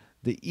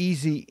the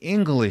Easy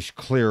English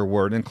Clear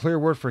Word and Clear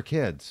Word for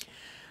Kids.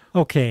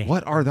 Okay.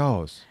 What are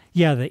those?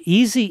 Yeah, the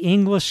Easy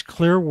English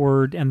Clear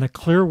Word and the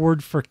Clear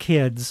Word for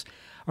Kids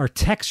are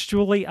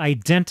textually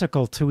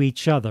identical to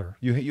each other.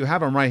 You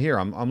have them right here.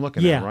 I'm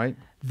looking at them, right?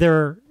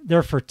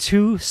 They're for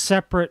 2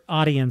 separate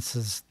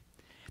audiences.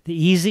 The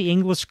Easy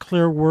English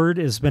Clear Word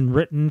has been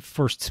written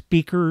for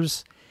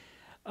speakers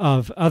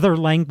of other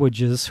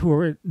languages who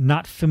are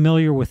not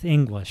familiar with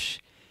English.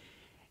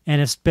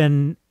 And it's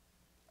been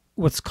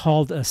what's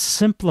called a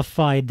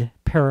simplified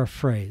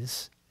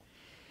paraphrase.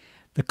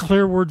 The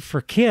Clear Word for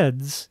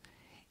Kids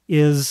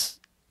is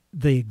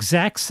the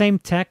exact same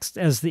text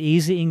as the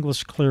Easy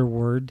English Clear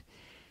Word,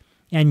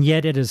 and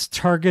yet it is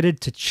targeted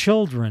to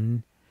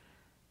children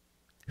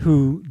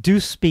who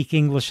do speak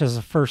English as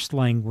a first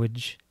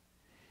language,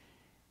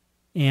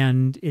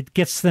 and it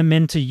gets them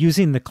into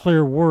using the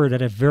Clear Word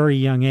at a very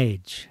young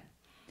age.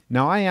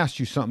 Now, I asked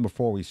you something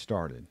before we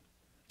started.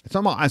 It's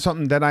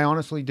something that I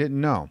honestly didn't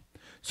know.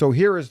 So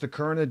here is the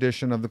current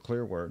edition of the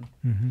Clear Word,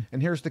 Mm-hmm.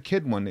 and here's the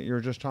kid one that you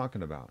were just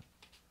talking about.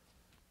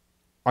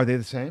 Are they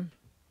the same?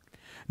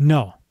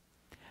 No.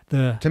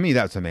 To me,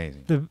 that's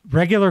amazing. The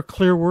regular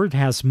Clear Word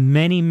has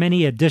many,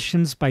 many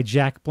editions by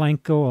Jack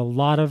Blanco, a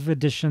lot of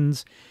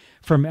editions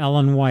from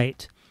Ellen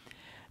White.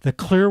 The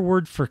Clear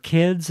Word for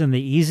Kids and the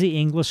Easy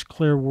English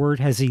Clear Word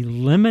has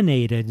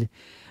eliminated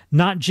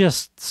not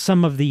just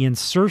some of the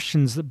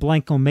insertions that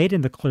Blanco made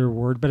in the Clear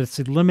Word, but it's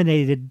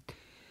eliminated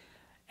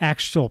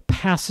actual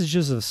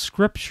passages of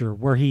Scripture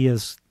where he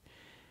has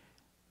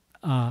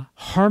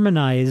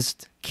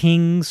harmonized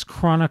Kings,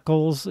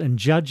 Chronicles, and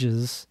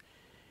Judges,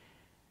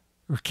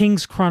 or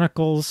Kings,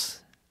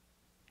 Chronicles,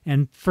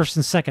 and 1st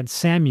and 2nd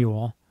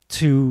Samuel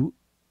to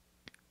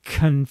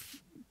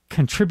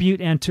contribute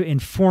and to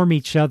inform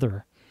each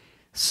other.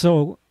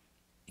 So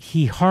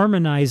he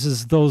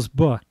harmonizes those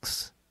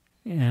books,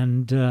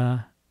 and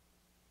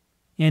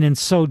in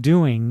so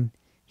doing,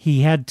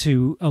 he had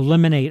to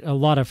eliminate a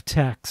lot of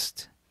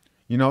text.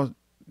 You know,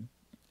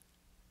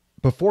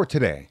 before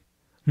today,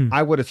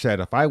 I would have said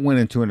if I went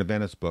into an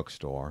Adventist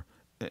bookstore,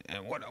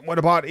 and what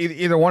about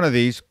either one of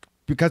these,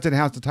 because it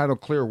has the title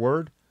Clear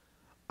Word,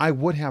 I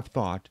would have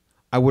thought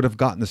I would have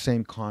gotten the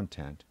same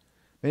content.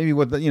 Maybe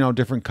with,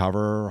 different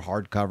cover,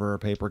 hardcover,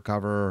 paper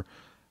cover,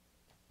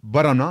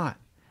 but I'm not.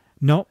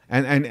 No.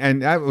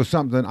 And that was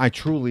something I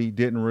truly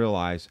didn't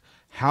realize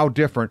how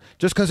different.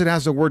 Just because it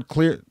has the word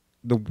clear,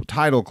 the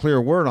title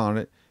Clear Word on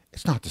it,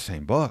 it's not the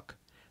same book.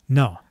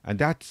 No. And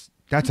that's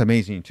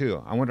amazing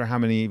too. I wonder how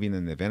many even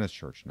in the Adventist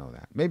church know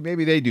that.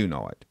 Maybe they do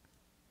know it.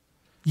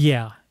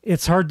 Yeah,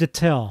 it's hard to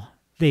tell.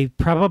 They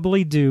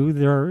probably do.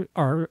 There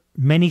are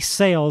many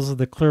sales of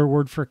the Clear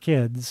Word for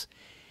Kids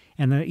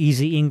and the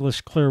Easy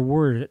English Clear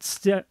Word.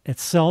 It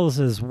sells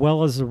as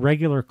well as the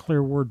regular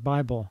Clear Word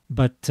Bible.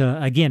 But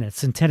again,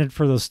 it's intended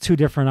for those two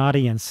different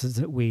audiences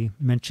that we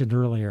mentioned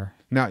earlier.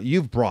 Now,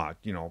 you've brought,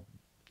 4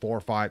 or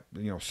 5,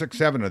 6,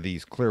 7 of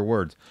these Clear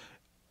Words.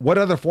 What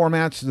other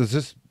formats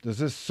does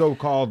this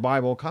so-called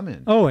Bible come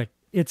in? Oh,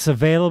 it's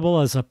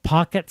available as a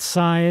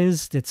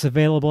pocket-sized. It's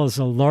available as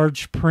a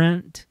large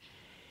print.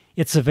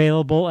 It's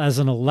available as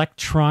an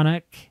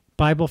electronic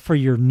Bible for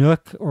your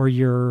Nook or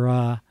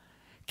your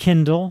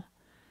Kindle.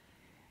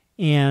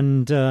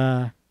 And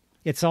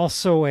it's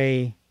also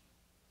a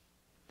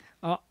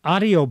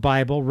audio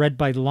Bible read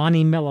by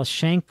Lonnie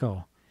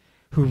Melashenko,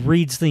 who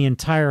reads the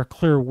entire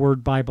Clear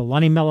Word Bible.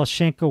 Lonnie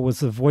Melashenko was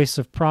the voice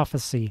of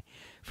prophecy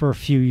for a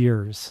few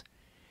years.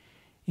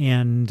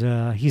 And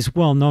he's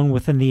well known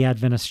within the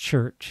Adventist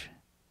church.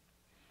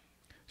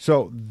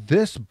 So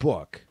this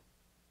book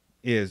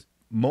is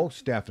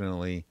most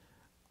definitely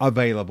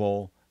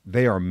available.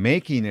 They are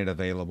making it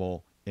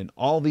available in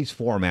all these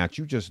formats.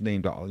 You just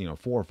named 4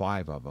 or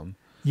 5 of them.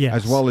 Yes.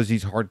 As well as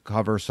these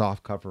hardcover,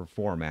 softcover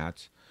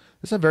formats.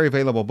 It's a very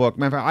available book.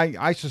 Matter of fact,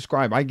 I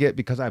subscribe. I get,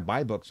 because I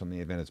buy books from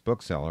the Adventist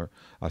Bookseller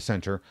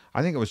Center.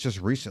 I think it was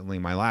just recently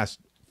my last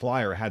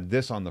flyer had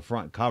this on the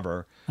front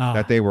cover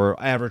that they were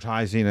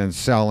advertising and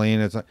selling.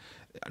 It's like,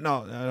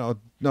 no,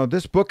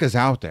 this book is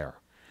out there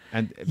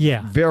and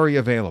very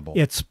available.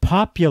 It's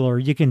popular.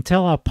 You can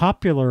tell how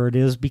popular it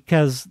is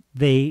because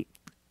they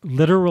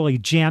literally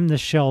jam the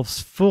shelves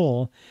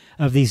full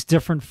of these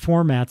different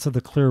formats of the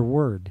Clear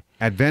Word.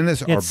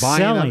 Adventists are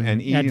buying them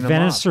and eating them up.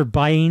 Adventists are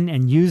buying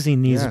and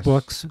using these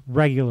books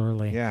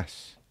regularly.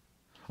 Yes.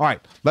 All right,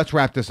 let's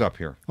wrap this up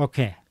here.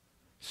 Okay.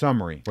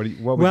 Summary.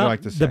 What would you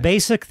like to say? The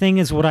basic thing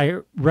is what I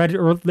read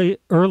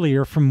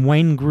earlier from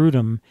Wayne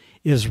Grudem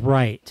is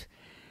right.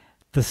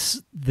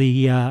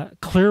 The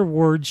Clear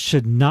Word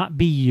should not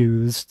be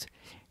used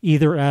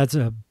either as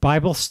a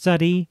Bible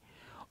study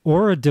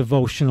or a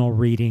devotional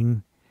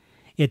reading.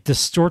 It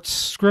distorts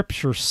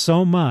Scripture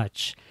so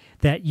much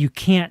that you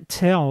can't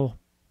tell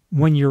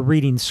when you're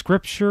reading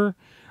Scripture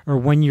or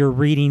when you're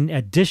reading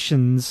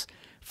additions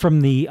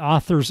from the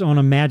author's own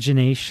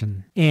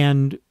imagination.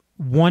 And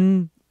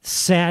one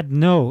sad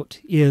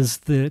note is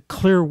the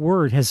Clear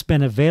Word has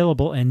been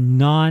available in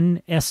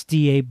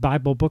non-SDA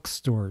Bible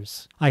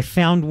bookstores. I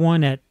found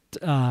one at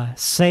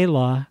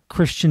Selah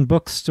Christian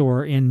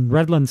Bookstore in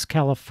Redlands,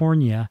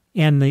 California,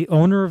 and the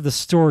owner of the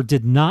store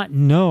did not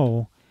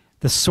know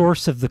the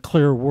source of the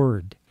Clear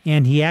Word,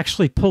 and he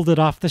actually pulled it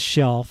off the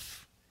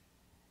shelf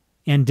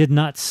and did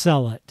not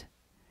sell it.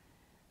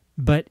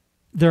 But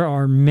there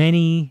are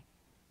many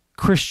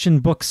Christian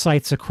book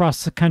sites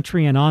across the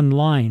country and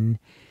online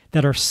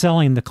that are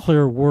selling the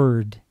Clear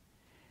Word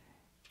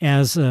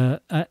as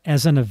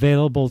an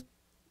available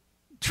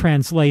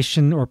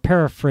translation or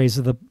paraphrase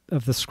of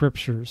the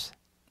Scriptures.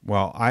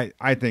 Well,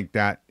 I think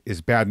that is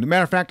bad.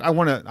 Matter of fact, I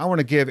want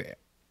to give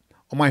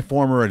my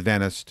former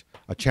Adventist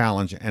a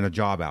challenge and a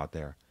job out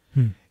there.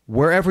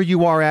 Wherever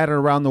you are at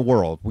around the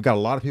world, we got a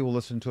lot of people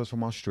listening to us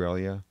from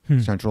Australia,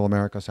 Central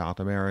America, South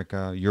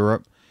America,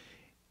 Europe.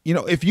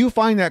 If you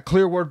find that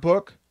Clear Word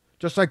book,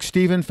 just like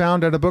Stephen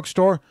found at a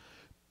bookstore,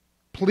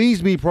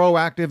 please be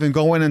proactive and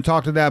go in and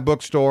talk to that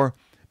bookstore.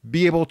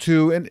 Be able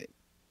to,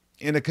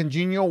 in a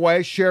congenial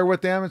way, share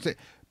with them and say,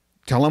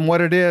 tell them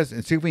what it is,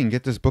 and see if we can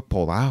get this book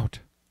pulled out.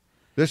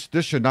 This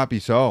should not be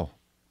so.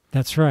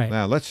 That's right.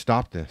 Now, let's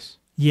stop this.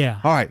 Yeah.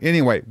 All right.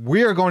 Anyway,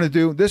 we are going to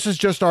do, this is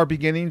just our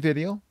beginning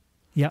video.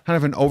 Yeah. Kind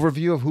of an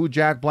overview of who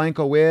Jack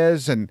Blanco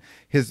is and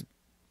his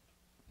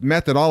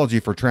methodology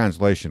for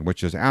translation,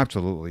 which is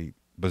absolutely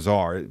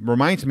bizarre. It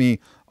reminds me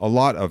a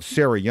lot of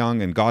Sarah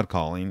Young and God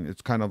Calling.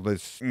 It's kind of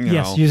this,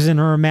 yes, using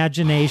her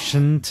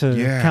imagination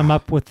to come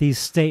up with these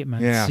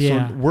statements.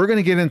 Yeah. So we're going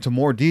to get into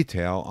more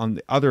detail on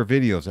the other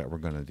videos that we're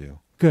going to do.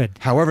 Good.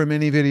 However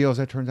many videos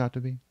that turns out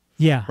to be.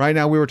 Yeah. Right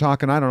now we were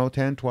talking, I don't know,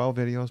 10, 12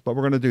 videos, but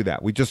we're going to do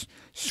that. We just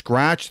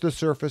scratched the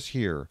surface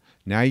here.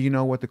 Now you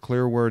know what the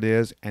clear word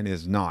is and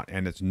is not,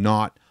 and it's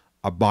not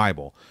a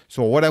Bible.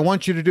 So what I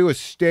want you to do is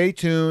stay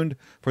tuned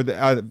for the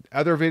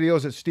other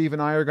videos that Steve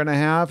and I are going to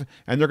have,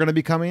 and they're going to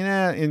be coming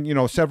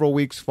in several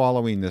weeks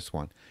following this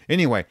one.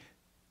 Anyway,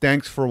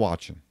 thanks for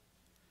watching.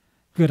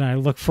 Good. I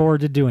look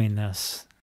forward to doing this.